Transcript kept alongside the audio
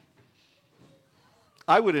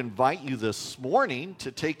I would invite you this morning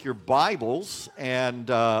to take your Bibles and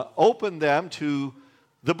open them to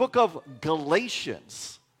the book of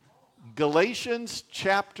Galatians. Galatians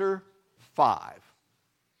chapter 5.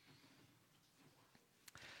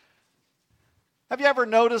 Have you ever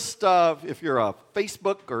noticed, if you're a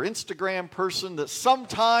Facebook or Instagram person, that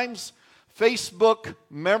sometimes Facebook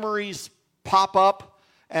memories pop up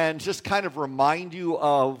and just kind of remind you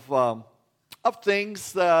of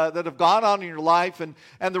things that have gone on in your life, and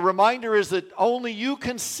the reminder is that only you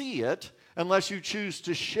can see it unless you choose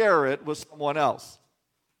to share it with someone else.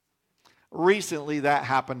 Recently, that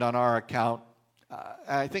happened on our account.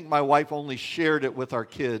 I think my wife only shared it with our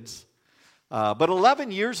kids. But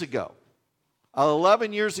 11 years ago,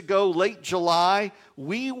 late July,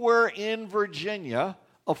 we were in Virginia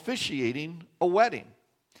officiating a wedding.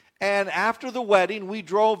 And after the wedding, we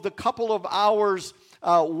drove the couple of hours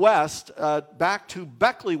west, back to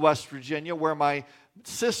Beckley, West Virginia, where my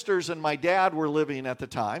sisters and my dad were living at the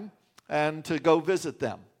time, and to go visit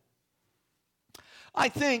them. I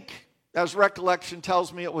think, as recollection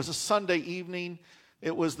tells me, it was a Sunday evening.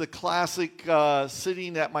 It was the classic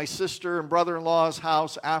sitting at my sister and brother-in-law's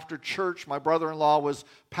house after church. My brother-in-law was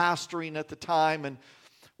pastoring at the time, and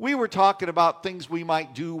we were talking about things we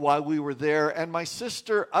might do while we were there, and my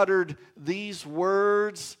sister uttered these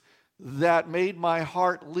words that made my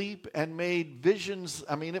heart leap and made visions.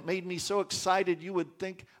 It made me so excited you would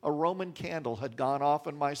think a Roman candle had gone off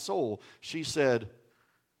in my soul. She said,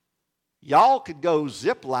 "Y'all could go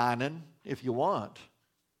ziplining if you want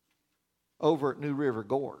over at New River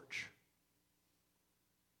Gorge."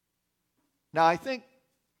 Now, I think,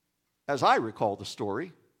 as I recall the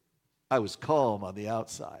story, I was calm on the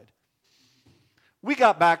outside. We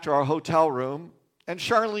got back to our hotel room, and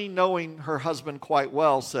Charlene, knowing her husband quite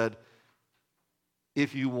well, said,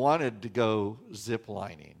 "If you wanted to go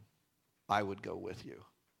ziplining, I would go with you."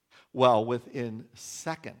 Well, within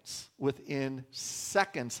seconds,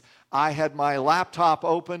 I had my laptop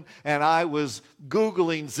open and I was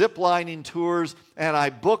Googling ziplining tours, and I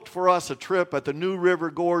booked for us a trip at the New River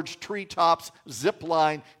Gorge Treetops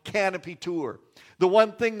Zipline Canopy Tour. The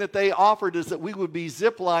one thing that they offered is that we would be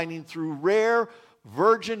ziplining through rare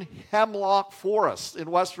virgin hemlock forest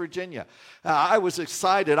in West Virginia. I was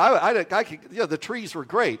excited. I could, the trees were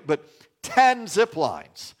great, but 10 zip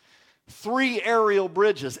lines, 3 aerial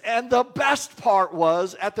bridges, and the best part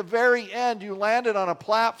was, at the very end, you landed on a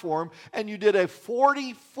platform and you did a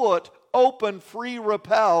 40-foot open free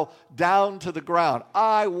rappel down to the ground.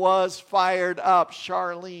 I was fired up.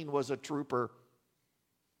 Charlene was a trooper.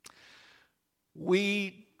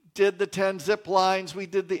 We did the 10 zip lines, we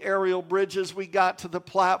did the aerial bridges, we got to the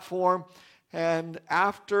platform, and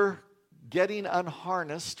after getting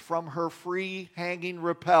unharnessed from her free hanging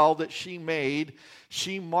rappel that she made,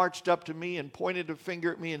 she marched up to me and pointed a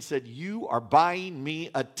finger at me and said, "You are buying me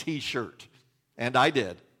a t-shirt." And I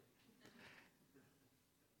did.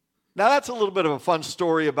 Now, that's a little bit of a fun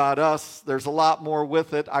story about us. There's a lot more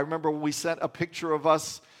with it. I remember when we sent a picture of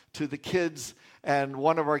us to the kids, and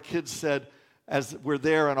one of our kids said, as we're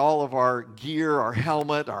there and all of our gear, our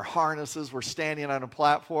helmet, our harnesses, we're standing on a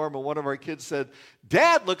platform, and one of our kids said,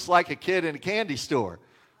 "Dad looks like a kid in a candy store.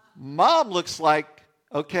 Mom looks like,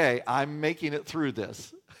 okay, I'm making it through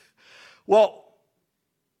this." Well,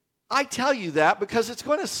 I tell you that because it's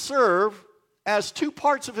going to serve as 2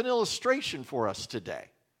 parts of an illustration for us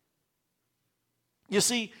today. You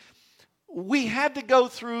see, we had to go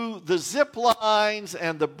through the zip lines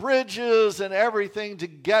and the bridges and everything to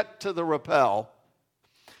get to the rappel.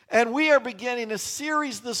 And we are beginning a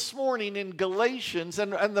series this morning in Galatians,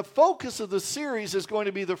 and the focus of the series is going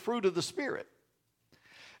to be the fruit of the Spirit.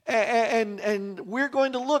 And we're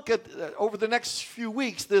going to look at, over the next few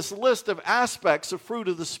weeks, this list of aspects of fruit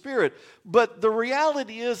of the Spirit. But the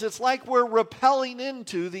reality is, it's like we're rappelling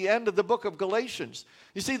into the end of the book of Galatians.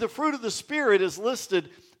 You see, the fruit of the Spirit is listed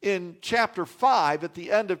in chapter 5, at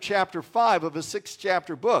the end of chapter 5 of a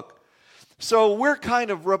 6-chapter book. So we're kind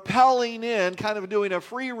of rappelling in, kind of doing a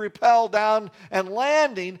free rappel down and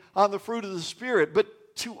landing on the fruit of the Spirit.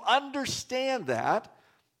 But to understand that,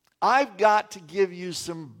 I've got to give you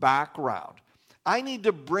some background. I need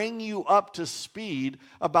to bring you up to speed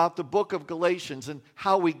about the book of Galatians and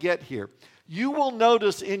how we get here. You will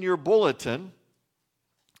notice in your bulletin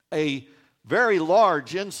a very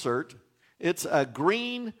large insert. It's a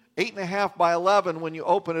green 8.5 by 11 when you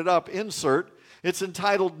open it up insert. It's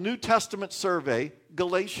entitled New Testament Survey,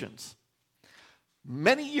 Galatians.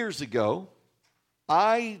 Many years ago,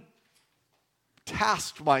 I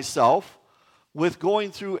tasked myself with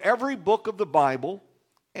going through every book of the Bible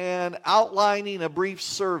and outlining a brief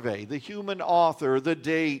survey, the human author, the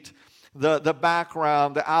date, the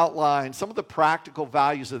background, the outline, some of the practical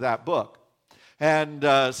values of that book. And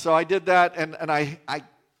so I did that, and I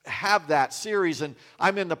have that series, and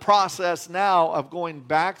I'm in the process now of going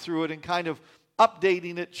back through it and kind of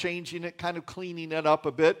updating it, changing it, kind of cleaning it up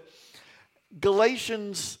a bit.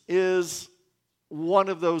 Galatians is one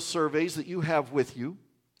of those surveys that you have with you,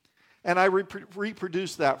 and I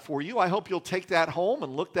reproduced that for you. I hope you'll take that home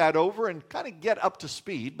and look that over and kind of get up to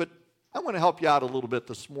speed, but I'm going to help you out a little bit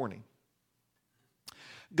this morning.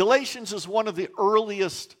 Galatians is one of the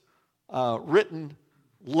earliest written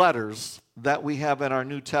letters that we have in our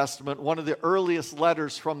New Testament, one of the earliest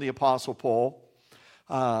letters from the Apostle Paul.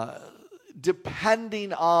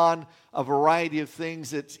 Depending on a variety of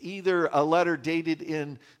things, it's either a letter dated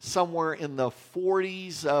in somewhere in the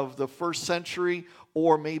 40s of the first century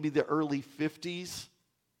or maybe the early 50s.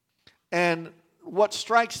 And what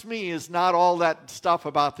strikes me is not all that stuff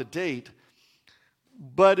about the date,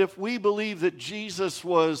 but if we believe that Jesus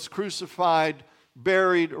was crucified,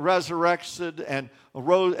 buried, resurrected, and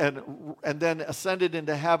rose, and then ascended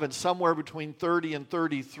into heaven somewhere between 30 and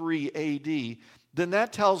 33 AD, then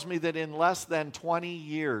that tells me that in less than 20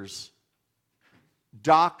 years,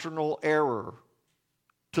 doctrinal error,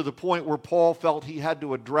 to the point where Paul felt he had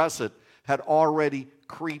to address it, had already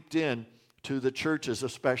creeped in to the churches,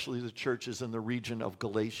 especially the churches in the region of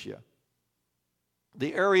Galatia.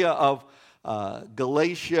 The area of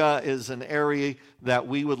Galatia is an area that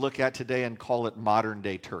we would look at today and call it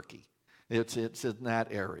modern-day Turkey. It's in that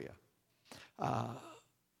area.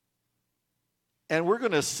 And we're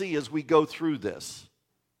going to see as we go through this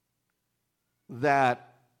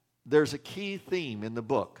that there's a key theme in the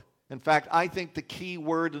book. In fact, I think the key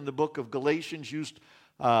word in the book of Galatians used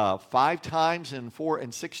 5 times in 4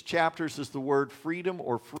 and 6 chapters is the word freedom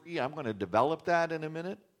or free. I'm going to develop that in a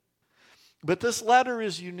minute. But this letter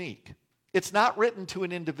is unique. It's not written to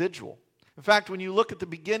an individual. In fact, when you look at the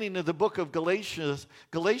beginning of the book of Galatians,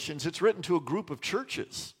 it's written to a group of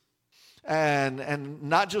churches. And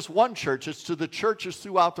not just one church, it's to the churches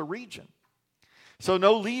throughout the region. So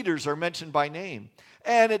no leaders are mentioned by name.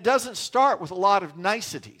 And it doesn't start with a lot of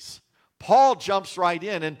niceties. Paul jumps right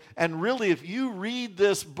in, and really if you read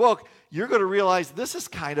this book, you're going to realize this is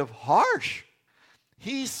kind of harsh.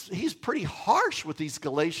 He's pretty harsh with these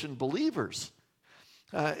Galatian believers.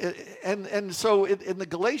 And so in the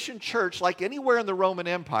Galatian church, like anywhere in the Roman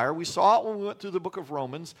Empire, we saw it when we went through the book of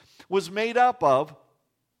Romans, was made up of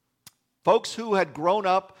folks who had grown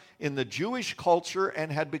up in the Jewish culture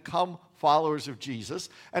and had become followers of Jesus,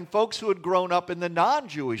 and folks who had grown up in the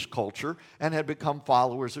non-Jewish culture and had become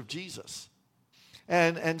followers of Jesus.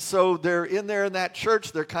 And so they're in there in that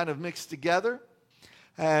church, they're kind of mixed together.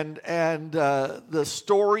 And the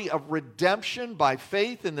story of redemption by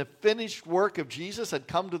faith in the finished work of Jesus had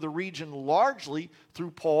come to the region largely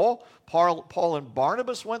through Paul. Paul and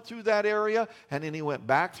Barnabas went through that area, and then he went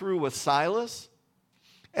back through with Silas.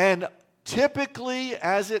 And typically,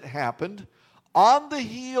 as it happened, on the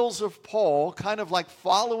heels of Paul, kind of like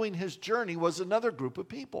following his journey, was another group of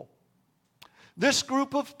people. This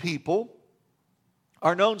group of people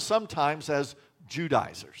are known sometimes as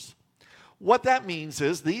Judaizers. What that means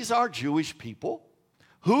is these are Jewish people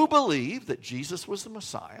who believe that Jesus was the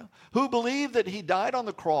Messiah, who believe that he died on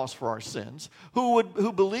the cross for our sins,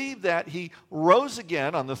 who believe that he rose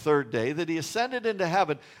again on the 3rd day, that he ascended into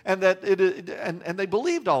heaven, and that and they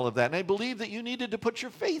believed all of that. And they believed that you needed to put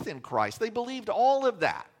your faith in Christ. They believed all of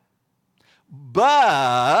that.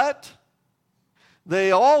 But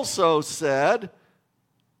they also said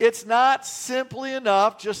it's not simply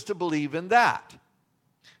enough just to believe in that.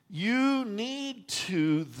 You need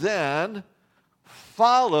to then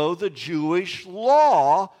follow the Jewish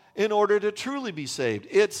law in order to truly be saved.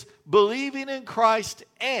 It's believing in Christ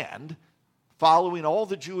and following all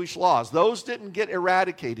the Jewish laws. Those didn't get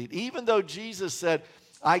eradicated. Even though Jesus said,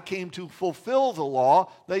 I came to fulfill the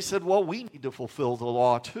law, they said, well, we need to fulfill the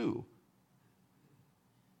law too.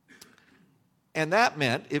 And that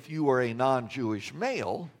meant if you were a non-Jewish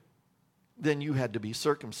male, then you had to be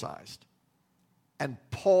circumcised. And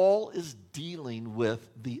Paul is dealing with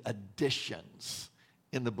the additions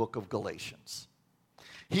in the book of Galatians.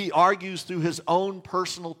 He argues through his own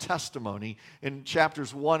personal testimony in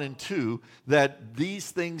chapters 1 and 2 that these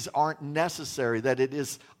things aren't necessary, that it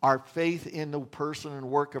is our faith in the person and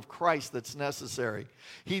work of Christ that's necessary.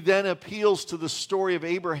 He then appeals to the story of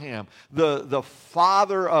Abraham, the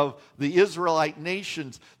father of the Israelite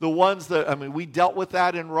nations, the ones that, we dealt with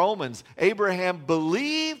that in Romans. Abraham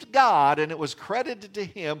believed God and it was credited to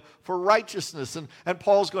him for righteousness. And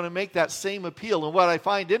Paul's going to make that same appeal. And what I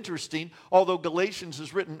find interesting, although Galatians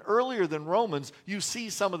is written earlier than Romans, you see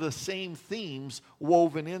some of the same themes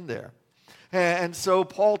woven in there. And so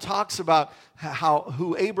Paul talks about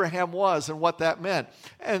who Abraham was and what that meant.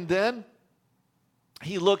 And then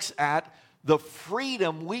he looks at the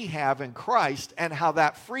freedom we have in Christ and how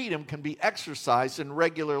that freedom can be exercised in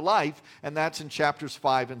regular life, and that's in chapters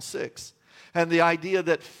 5 and 6. And the idea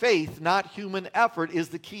that faith, not human effort, is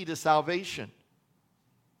the key to salvation.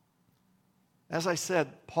 As I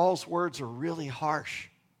said, Paul's words are really harsh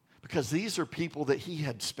because these are people that he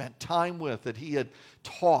had spent time with, that he had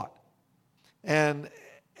taught. And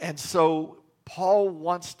so Paul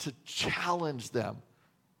wants to challenge them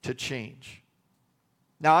to change.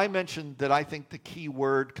 Now, I mentioned that I think the key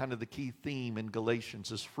word, kind of the key theme in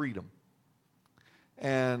Galatians is freedom.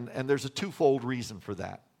 And there's a twofold reason for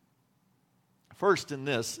that. First,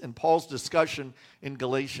 in Paul's discussion in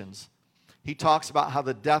Galatians, he talks about how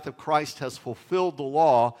the death of Christ has fulfilled the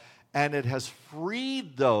law, and it has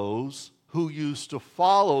freed those who used to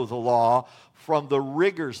follow the law from the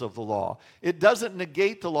rigors of the law. It doesn't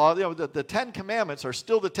negate the law. The Ten Commandments are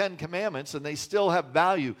still the Ten Commandments, and they still have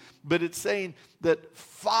value. But it's saying that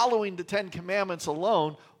following the Ten Commandments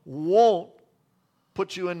alone won't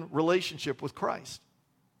put you in relationship with Christ.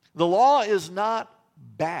 The law is not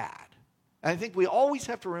bad. And I think we always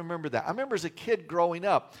have to remember that. I remember as a kid growing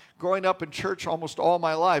up in church almost all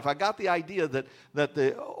my life, I got the idea that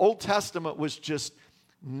the Old Testament was just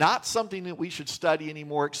not something that we should study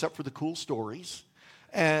anymore except for the cool stories.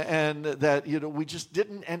 And that, we just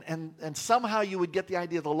didn't, and somehow you would get the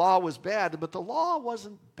idea the law was bad, but the law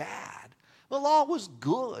wasn't bad. The law was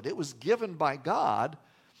good. It was given by God,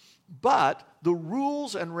 but the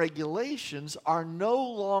rules and regulations are no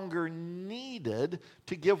longer needed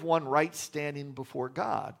to give one right standing before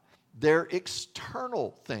God. They're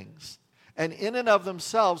external things. And in and of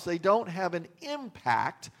themselves, they don't have an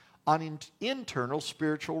impact on internal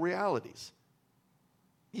spiritual realities.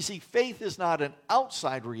 You see, faith is not an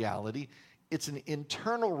outside reality. It's an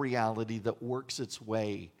internal reality that works its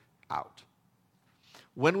way out.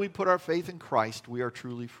 When we put our faith in Christ, we are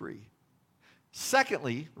truly free.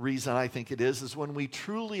 Secondly, reason I think it is when we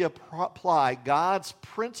truly apply God's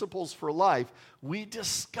principles for life, we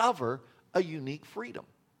discover a unique freedom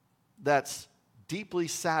that's deeply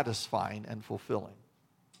satisfying and fulfilling.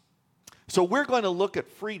 So we're going to look at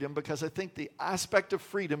freedom because I think the aspect of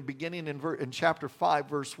freedom beginning in chapter 5,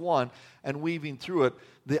 verse 1, and weaving through it,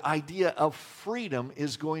 the idea of freedom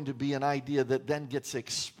is going to be an idea that then gets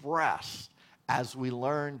expressed as we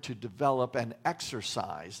learn to develop and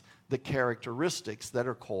exercise the characteristics that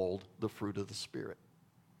are called the fruit of the Spirit.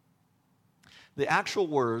 The actual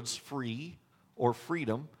words free or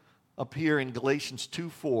freedom appear in Galatians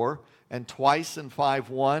 2:4 and twice in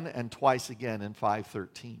 5:1 and twice again in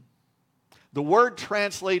 5:13. The word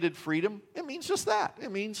translated freedom, it means just that.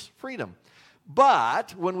 It means freedom.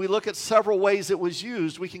 But when we look at several ways it was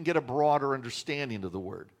used, we can get a broader understanding of the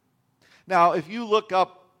word. Now, if you look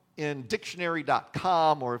up in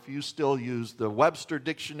dictionary.com, or if you still use the Webster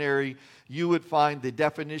Dictionary, you would find the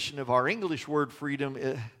definition of our English word freedom.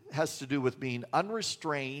 It has to do with being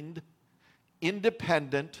unrestrained,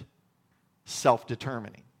 independent,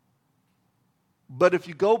 self-determining. But if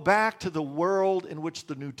you go back to the world in which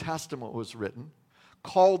the New Testament was written,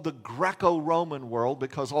 called the Greco-Roman world,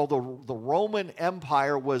 because although the Roman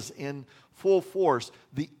Empire was in full force,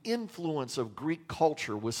 the influence of Greek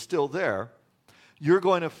culture was still there. You're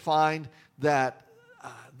going to find that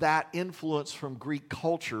that influence from Greek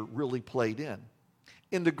culture really played in.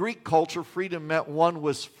 In the Greek culture, freedom meant one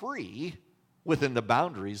was free within the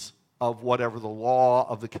boundaries of whatever the law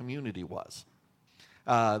of the community was.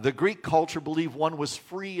 The Greek culture believed one was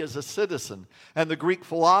free as a citizen, and the Greek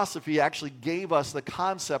philosophy actually gave us the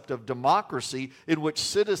concept of democracy in which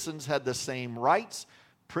citizens had the same rights,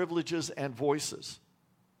 privileges, and voices.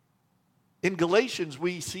 In Galatians,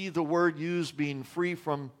 we see the word used being free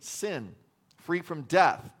from sin, free from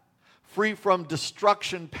death, free from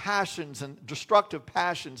destructive passions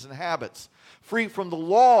and habits, free from the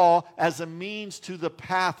law as a means to the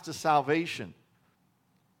path to salvation,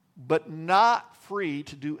 but not free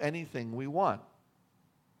to do anything we want.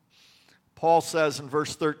 Paul says in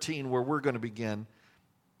verse 13, where we're going to begin,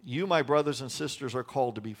 "You, my brothers and sisters, are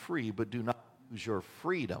called to be free, but do not use your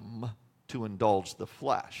freedom to indulge the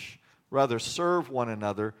flesh. Rather, serve one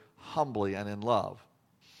another humbly and in love."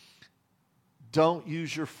 Don't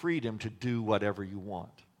use your freedom to do whatever you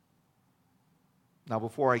want. Now,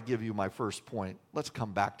 before I give you my first point, let's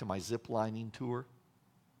come back to my zip lining tour.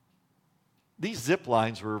 These zip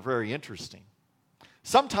lines were very interesting.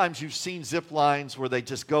 Sometimes you've seen zip lines where they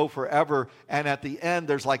just go forever, and at the end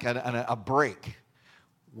there's like a break.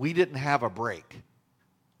 We didn't have a break.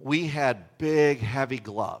 We had big, heavy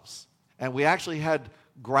gloves. And we actually had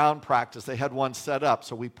ground practice. They had one set up.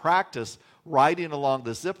 So we practice riding along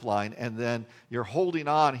the zip line, and then you're holding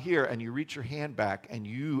on here, and you reach your hand back, and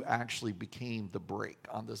you actually became the brake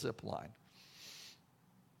on the zip line.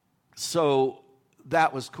 So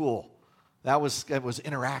that was cool. It was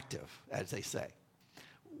interactive, as they say.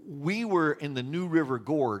 We were in the New River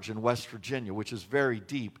Gorge in West Virginia, which is very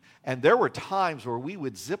deep. And there were times where we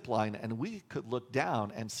would zip line and we could look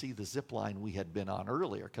down and see the zip line we had been on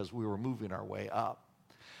earlier because we were moving our way up.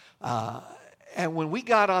 And when we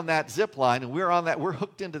got on that zip line and we're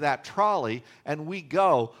hooked into that trolley and we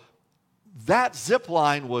go, that zip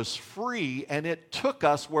line was free and it took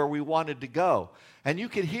us where we wanted to go. And you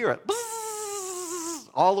could hear it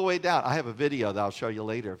all the way down. I have a video that I'll show you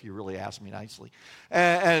later if you really ask me nicely.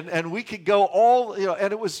 And we could go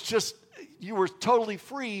and it was just, you were totally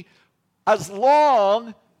free as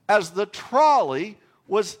long as the trolley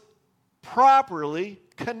was properly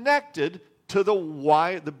connected to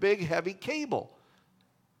the big heavy cable.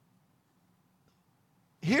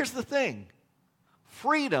 Here's the thing.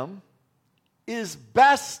 Freedom is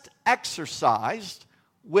best exercised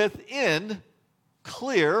within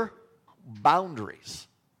clear boundaries.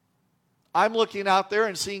 I'm looking out there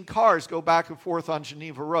and seeing cars go back and forth on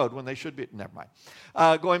Geneva Road when they should be, never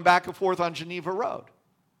mind, going back and forth on Geneva Road.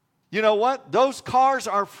 You know what? Those cars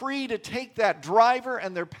are free to take that driver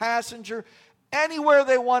and their passenger anywhere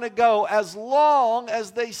they want to go as long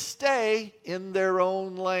as they stay in their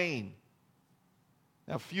own lane.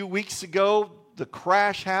 Now, a few weeks ago, the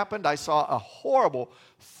crash happened. I saw a horrible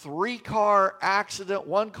 3-car accident.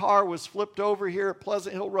 One car was flipped over here at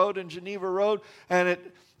Pleasant Hill Road and Geneva Road, and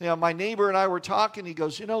my neighbor and I were talking. He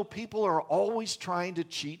goes, people are always trying to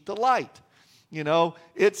cheat the light.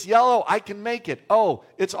 It's yellow, I can make it. Oh,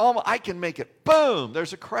 it's almost, I can make it. Boom,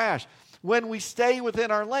 there's a crash. When we stay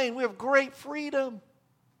within our lane, we have great freedom.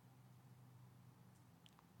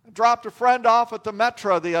 I dropped a friend off at the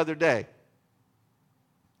Metro the other day.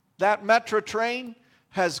 That Metro train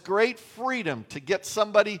has great freedom to get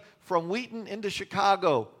somebody from Wheaton into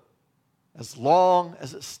Chicago as long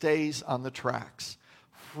as it stays on the tracks.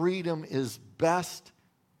 Freedom is best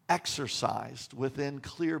exercised within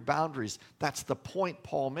clear boundaries. That's the point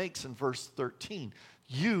Paul makes in verse 13.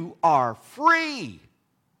 You are free,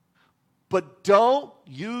 but don't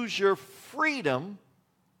use your freedom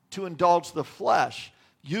to indulge the flesh.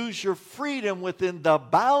 Use your freedom within the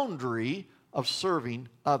boundary of serving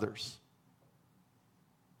others.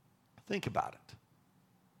 Think about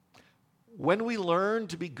it. When we learn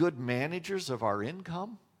to be good managers of our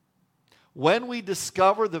income, when we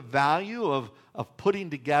discover the value of putting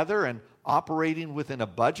together and operating within a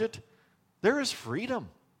budget, there is freedom.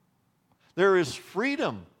 There is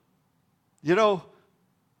freedom. In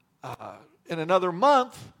another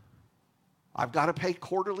month, I've got to pay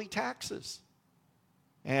quarterly taxes.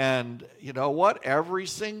 And you know what? Every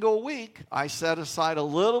single week, I set aside a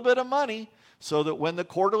little bit of money so that when the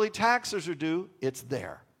quarterly taxes are due, it's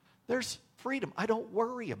there. There's freedom. I don't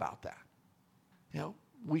worry about that.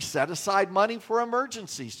 We set aside money for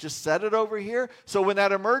emergencies. Just set it over here. So when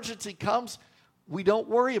that emergency comes, we don't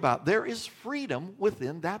worry about it. There is freedom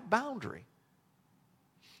within that boundary.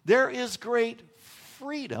 There is great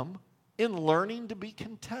freedom in learning to be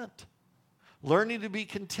content. Learning to be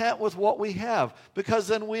content with what we have, because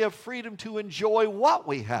then we have freedom to enjoy what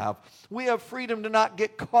we have. We have freedom to not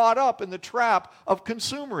get caught up in the trap of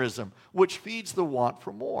consumerism, which feeds the want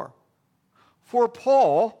for more. For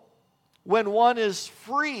Paul, when one is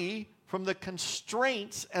free from the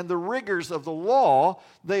constraints and the rigors of the law,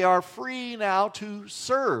 they are free now to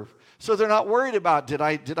serve. So they're not worried about, did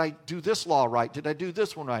I do this law right? Did I do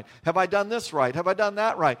this one right? Have I done this right? Have I done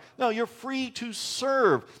that right? No, you're free to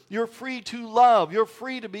serve. You're free to love. You're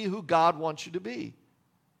free to be who God wants you to be.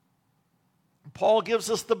 Paul gives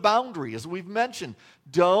us the boundary, as we've mentioned.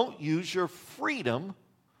 Don't use your freedom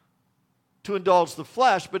to indulge the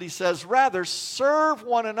flesh, but he says, rather, serve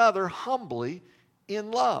one another humbly in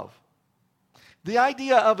love. The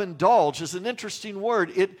idea of indulge is an interesting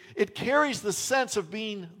word. It carries the sense of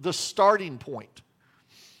being the starting point.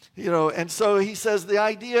 And so he says the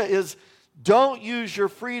idea is don't use your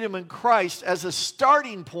freedom in Christ as a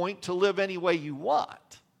starting point to live any way you want.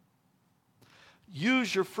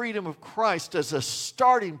 Use your freedom of Christ as a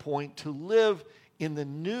starting point to live in the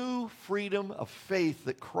new freedom of faith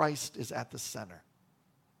that Christ is at the center.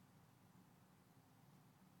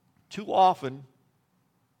 Too often,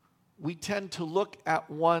 we tend to look at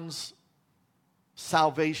one's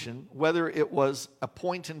salvation, whether it was a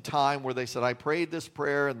point in time where they said, I prayed this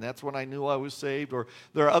prayer and that's when I knew I was saved, or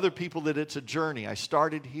there are other people that it's a journey. I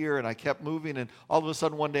started here and I kept moving, and all of a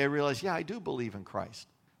sudden one day I realized, I do believe in Christ.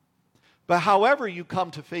 But however you come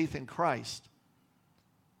to faith in Christ,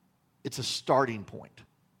 it's a starting point.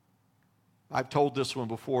 I've told this one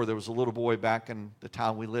before. There was a little boy back in the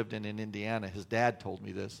town we lived in Indiana. His dad told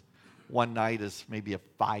me this. One night, as maybe a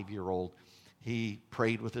 5-year-old, he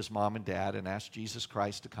prayed with his mom and dad and asked Jesus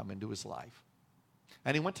Christ to come into his life.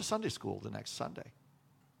 And he went to Sunday school the next Sunday.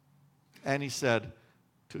 And he said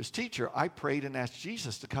to his teacher, I prayed and asked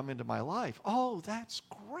Jesus to come into my life. Oh, that's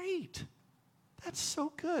great. That's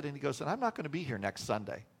so good. And he goes, and I'm not going to be here next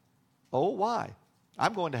Sunday. Oh, why?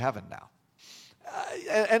 I'm going to heaven now.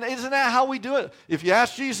 And isn't that how we do it? If you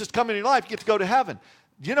ask Jesus to come into your life, you get to go to heaven.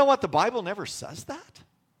 Do you know what? The Bible never says that.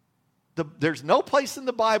 There's no place in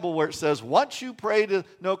the Bible where it says, once you pray to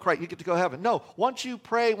know Christ, you get to go to heaven. No, once you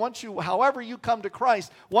pray, however you come to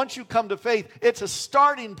Christ, once you come to faith, it's a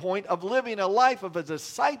starting point of living a life of a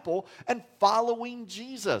disciple and following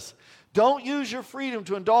Jesus. Don't use your freedom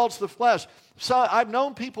to indulge the flesh. So I've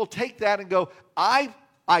known people take that and go, I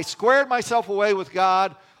squared myself away with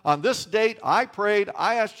God. On this date, I prayed,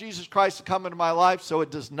 I asked Jesus Christ to come into my life, so it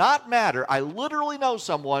does not matter. I literally know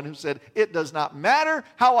someone who said, it does not matter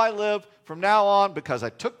how I live from now on because I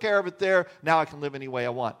took care of it there. Now I can live any way I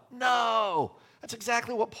want. No, that's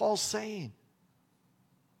exactly what Paul's saying.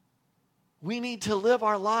 We need to live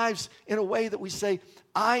our lives in a way that we say,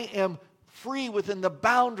 I am free within the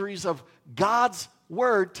boundaries of God's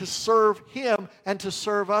word to serve Him and to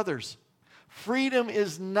serve others. Freedom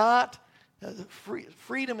is not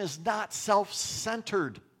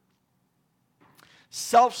self-centered.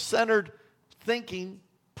 Self-centered thinking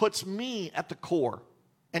puts me at the core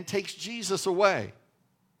and takes Jesus away.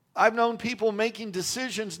 I've known people making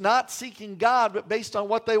decisions not seeking God, but based on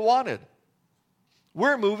what they wanted.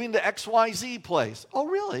 We're moving to XYZ place. Oh,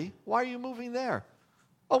 really? Why are you moving there?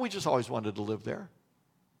 Oh, we just always wanted to live there.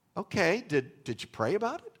 Okay, did you pray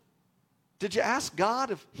about it? Did you ask God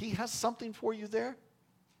if He has something for you there?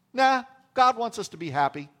 Nah. God wants us to be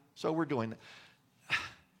happy, so we're doing it.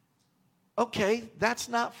 Okay, that's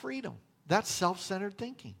not freedom. That's self-centered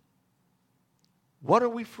thinking. What are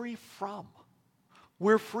we free from?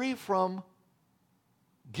 We're free from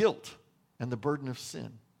guilt and the burden of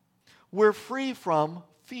sin. We're free from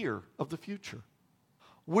fear of the future.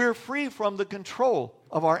 We're free from the control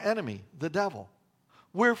of our enemy, the devil.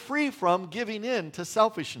 We're free from giving in to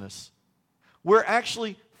selfishness. We're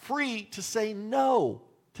actually free to say no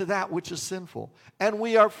to that which is sinful. And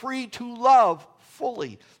we are free to love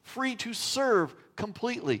fully, free to serve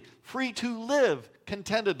completely, free to live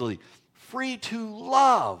contentedly, free to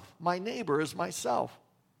love my neighbor as myself.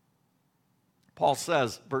 Paul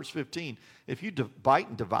says, verse 15, if you bite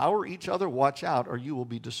and devour each other, watch out, or you will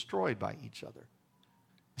be destroyed by each other.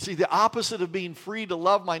 See, the opposite of being free to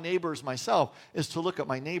love my neighbor as myself is to look at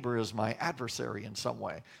my neighbor as my adversary in some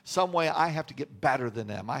way. Some way I have to get better than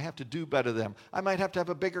them. I have to do better than them. I might have to have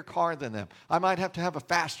a bigger car than them. I might have to have a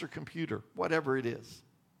faster computer, whatever it is.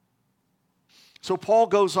 So Paul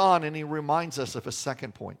goes on and he reminds us of a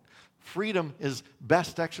second point. Freedom is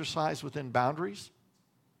best exercised within boundaries.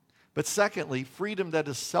 But secondly, freedom that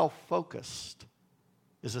is self-focused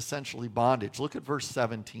is essentially bondage. Look at verse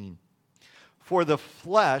 17. For the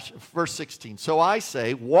flesh, verse 16, so I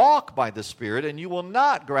say, walk by the Spirit, and you will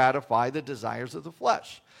not gratify the desires of the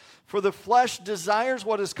flesh. For the flesh desires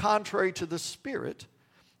what is contrary to the Spirit,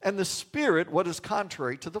 and the Spirit what is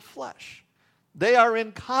contrary to the flesh. They are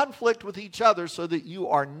in conflict with each other so that you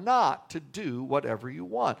are not to do whatever you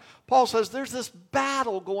want. Paul says there's this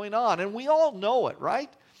battle going on, and we all know it,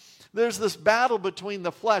 right? There's this battle between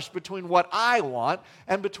the flesh, between what I want,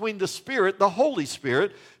 and between the Spirit, the Holy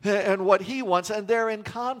Spirit, and what He wants, and they're in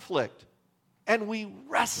conflict. And we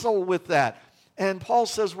wrestle with that. And Paul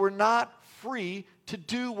says we're not free to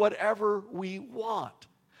do whatever we want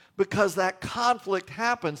because that conflict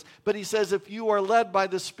happens. But he says if you are led by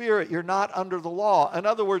the Spirit, you're not under the law. In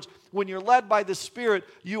other words, when you're led by the Spirit,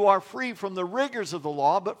 you are free from the rigors of the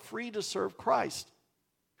law, but free to serve Christ.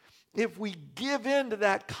 If we give in to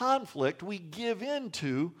that conflict, we give in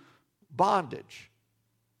to bondage.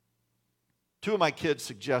 Two of my kids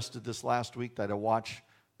suggested this last week that I watch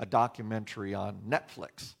a documentary on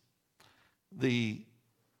Netflix. The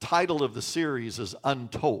title of the series is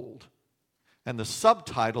Untold, and the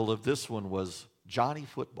subtitle of this one was Johnny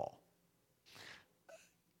Football.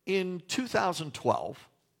 In 2012,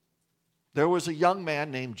 there was a young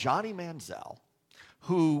man named Johnny Manziel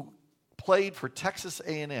who played for Texas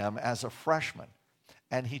A&M as a freshman,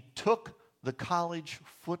 and he took the college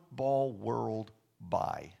football world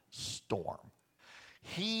by storm.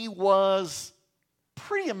 He was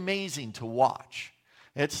pretty amazing to watch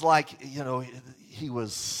It's like, he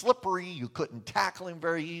was slippery. You couldn't tackle him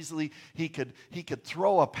very easily. He could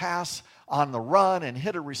throw a pass on the run and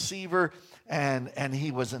hit a receiver, and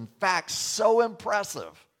he was, in fact, so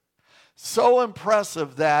impressive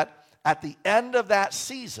that at the end of that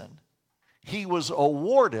season, he was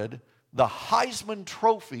awarded the Heisman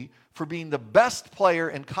Trophy for being the best player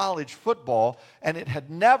in college football, and it had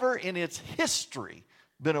never in its history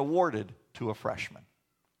been awarded to a freshman.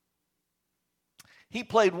 He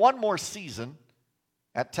played one more season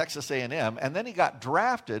at Texas A&M, and then he got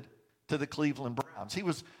drafted to the Cleveland Browns. He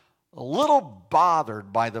was a little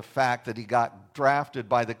bothered by the fact that he got drafted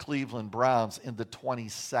by the Cleveland Browns in the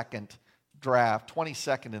 22nd draft,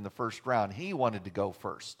 22nd in the first round. He wanted to go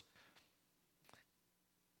first.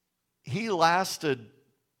 He lasted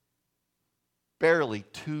barely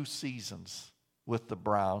 2 seasons with the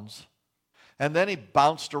Browns, and then he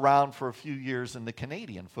bounced around for a few years in the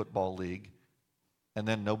Canadian Football League, and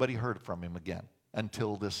then nobody heard from him again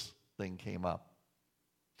until this thing came up.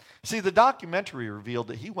 See, the documentary revealed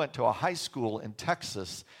that he went to a high school in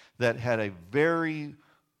Texas that had a very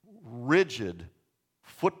rigid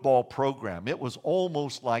football program. It was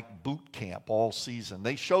almost like boot camp all season.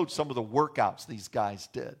 They showed some of the workouts these guys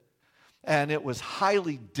did. And it was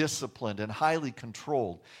highly disciplined and highly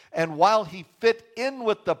controlled. And while he fit in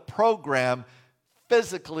with the program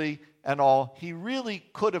physically and all, he really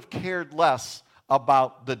could have cared less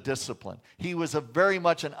about the discipline. He was very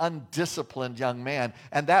much an undisciplined young man,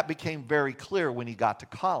 and that became very clear when he got to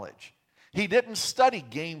college. He didn't study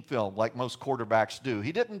game film like most quarterbacks do.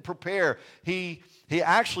 He didn't prepare. He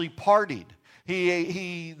actually partied.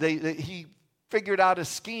 He figured out a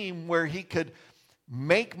scheme where he could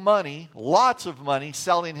make money, lots of money,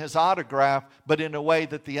 selling his autograph, but in a way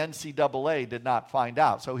that the NCAA did not find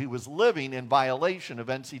out. So he was living in violation of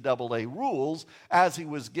NCAA rules as he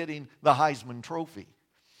was getting the Heisman Trophy.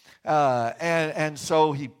 And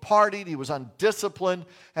so he partied, he was undisciplined,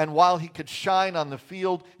 and while he could shine on the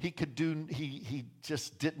field, he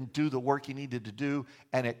just didn't do the work he needed to do,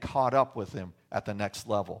 and it caught up with him at the next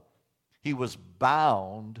level. He was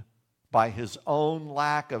bound by his own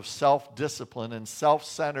lack of self-discipline and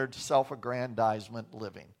self-centered, self-aggrandizement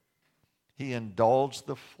living. He indulged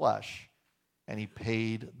the flesh, and he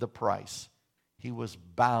paid the price. He was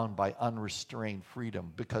bound by unrestrained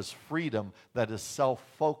freedom, because freedom that is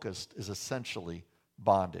self-focused is essentially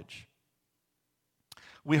bondage.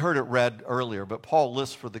 We heard it read earlier, but Paul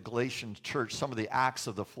lists for the Galatian church some of the acts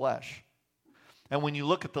of the flesh. And when you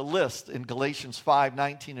look at the list in Galatians 5,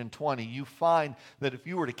 19 and 20, you find that if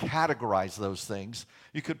you were to categorize those things,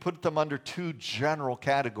 you could put them under 2 general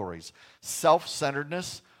categories: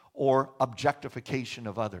 self-centeredness or objectification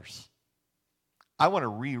of others. I want to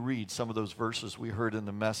reread some of those verses we heard in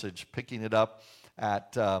the message, picking it up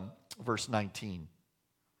at verse 19.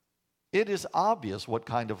 It is obvious what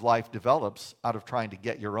kind of life develops out of trying to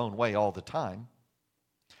get your own way all the time.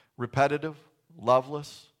 Repetitive,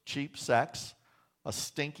 loveless, cheap sex, a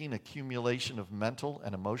stinking accumulation of mental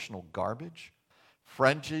and emotional garbage,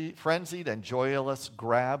 frenzied and joyless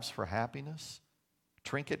grabs for happiness,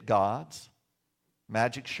 trinket gods,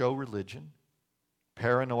 magic show religion,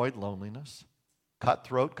 paranoid loneliness,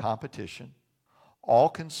 cutthroat competition,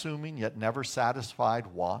 all-consuming yet never satisfied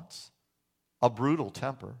wants, a brutal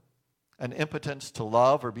temper, an impotence to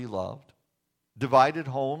love or be loved, divided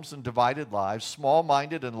homes and divided lives,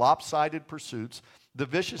 small-minded and lopsided pursuits, the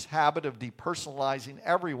vicious habit of depersonalizing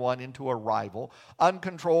everyone into a rival,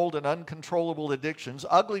 uncontrolled and uncontrollable addictions,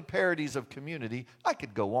 ugly parodies of community. I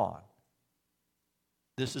could go on.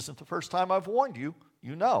 This isn't the first time I've warned you.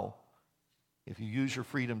 You know. If you use your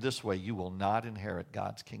freedom this way, you will not inherit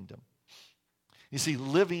God's kingdom. You see,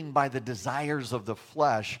 living by the desires of the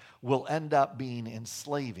flesh will end up being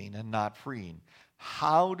enslaving and not freeing.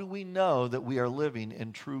 How do we know that we are living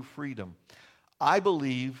in true freedom? I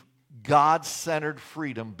believe God-centered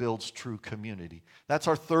freedom builds true community. That's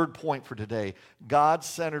our third point for today.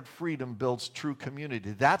 God-centered freedom builds true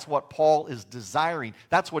community. That's what Paul is desiring.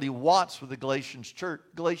 That's what he wants for the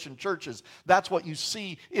Galatian churches. That's what you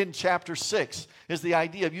see in chapter 6, is the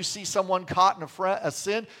idea of you see someone caught in a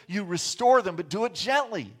sin, you restore them, but do it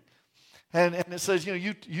gently. And it says,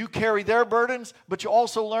 you carry their burdens, but you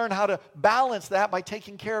also learn how to balance that by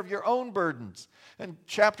taking care of your own burdens. In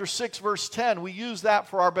chapter 6, verse 10, we use that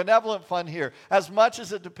for our benevolent fund here. As much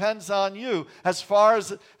as it depends on you, as far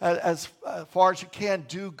as you can,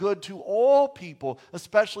 do good to all people,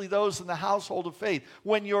 especially those in the household of faith.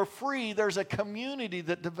 When you're free, there's a community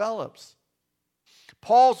that develops.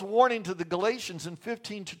 Paul's warning to the Galatians in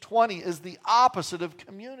 15 to 20 is the opposite of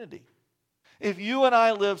community. If you and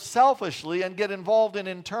I live selfishly and get involved in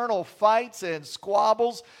internal fights and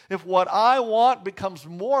squabbles, if what I want becomes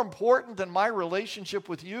more important than my relationship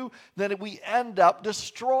with you, then we end up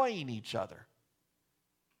destroying each other.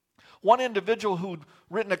 One individual who'd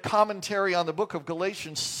written a commentary on the book of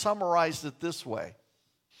Galatians summarized it this way.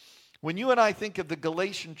 When you and I think of the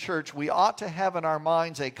Galatian church, we ought to have in our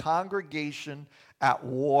minds a congregation at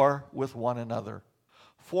war with one another,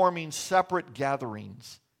 forming separate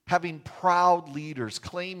gatherings, having proud leaders,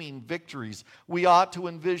 claiming victories. We ought to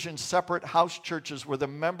envision separate house churches where the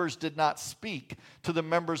members did not speak to the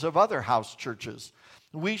members of other house churches.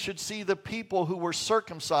 We should see the people who were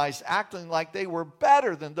circumcised acting like they were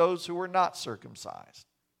better than those who were not circumcised.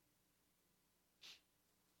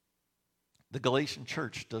 The Galatian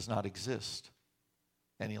church does not exist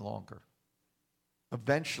any longer.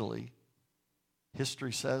 Eventually,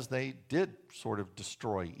 history says they did sort of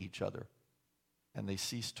destroy each other, and they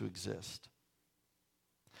ceased to exist.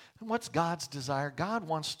 And what's God's desire? God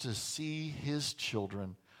wants to see his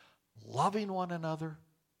children loving one another,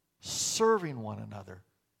 serving one another,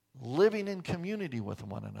 living in community with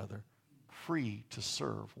one another, free to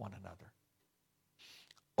serve one another.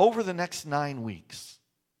 Over the next 9 weeks,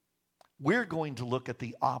 we're going to look at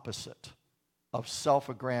the opposite of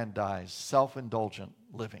self-aggrandized, self-indulgent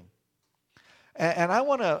living. And I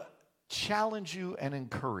want to challenge you and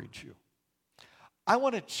encourage you. I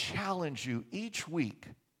want to challenge you each week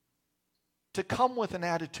to come with an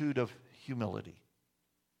attitude of humility.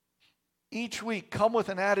 Each week, come with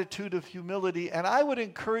an attitude of humility, and I would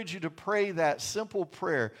encourage you to pray that simple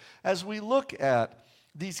prayer as we look at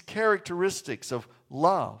these characteristics of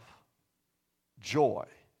love, joy,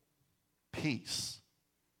 peace,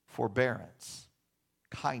 forbearance,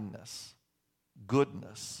 kindness,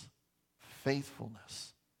 goodness,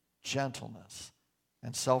 faithfulness, gentleness,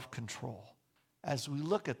 and self-control. As we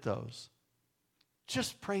look at those,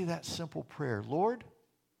 just pray that simple prayer. Lord,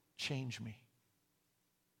 change me.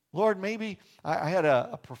 Lord, maybe I had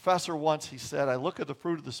a professor once, he said, I look at the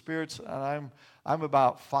fruit of the spirits and I'm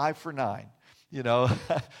about 5 for 9. You know,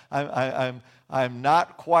 I'm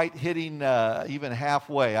not quite hitting even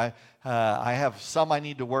halfway. I have some I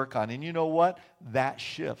need to work on. And you know what? That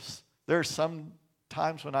shifts. There are some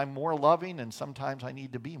times when I'm more loving, and sometimes I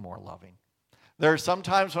need to be more loving. There are some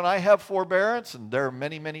times when I have forbearance, and there are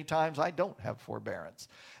many, many times I don't have forbearance.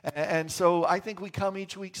 And so I think we come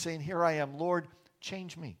each week saying, here I am, Lord,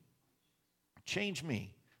 change me. Change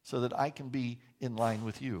me so that I can be in line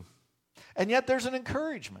with you. And yet there's an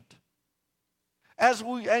encouragement. As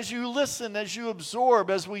you listen, as you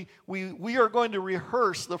absorb, as we are going to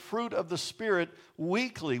rehearse the fruit of the Spirit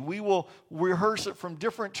weekly. We will rehearse it from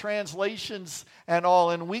different translations and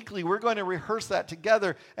all, and weekly we're going to rehearse that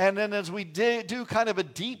together. And then as we do kind of a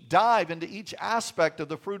deep dive into each aspect of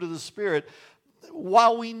the fruit of the Spirit,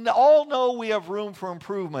 while we all know we have room for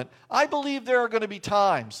improvement, I believe there are going to be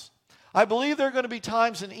times. I believe there are going to be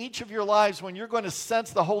times in each of your lives when you're going to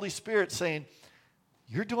sense the Holy Spirit saying,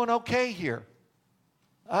 you're doing okay here.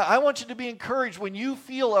 I want you to be encouraged when you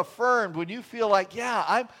feel affirmed, when you feel like,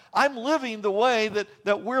 yeah, I'm living the way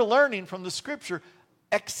that we're learning from the Scripture.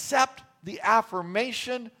 Accept the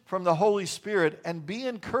affirmation from the Holy Spirit and be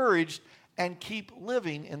encouraged and keep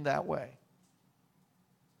living in that way.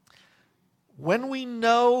 When we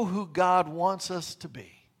know who God wants us to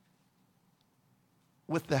be,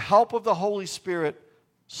 with the help of the Holy Spirit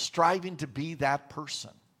striving to be that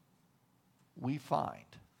person, we find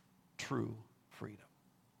true freedom.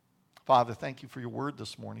 Father, thank you for your word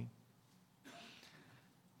this morning.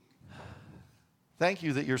 Thank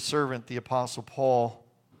you that your servant, the Apostle Paul,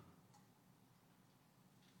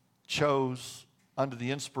 chose, under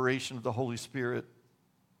the inspiration of the Holy Spirit,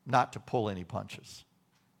 not to pull any punches.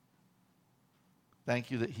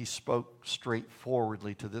 Thank you that he spoke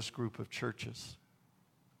straightforwardly to this group of churches.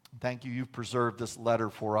 Thank you, you've preserved this letter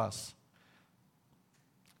for us.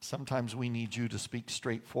 Sometimes we need you to speak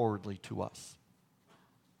straightforwardly to us.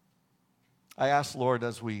 I ask, Lord,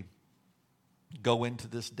 as we go into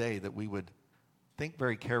this day, that we would think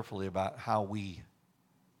very carefully about how we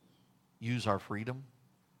use our freedom.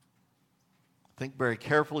 Think very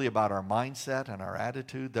carefully about our mindset and our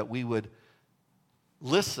attitude, that we would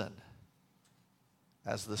listen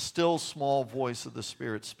as the still small voice of the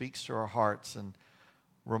Spirit speaks to our hearts and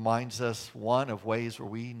reminds us, one, of ways where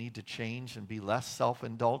we need to change and be less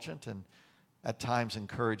self-indulgent, and at times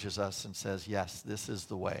encourages us and says, yes, this is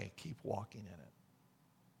the way. Keep walking in it.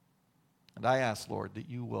 And I ask, Lord, that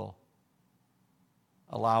you will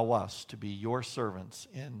allow us to be your servants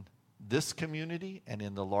in this community and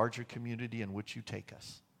in the larger community in which you take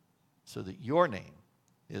us, so that your name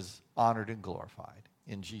is honored and glorified.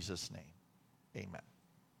 In Jesus' name, Amen.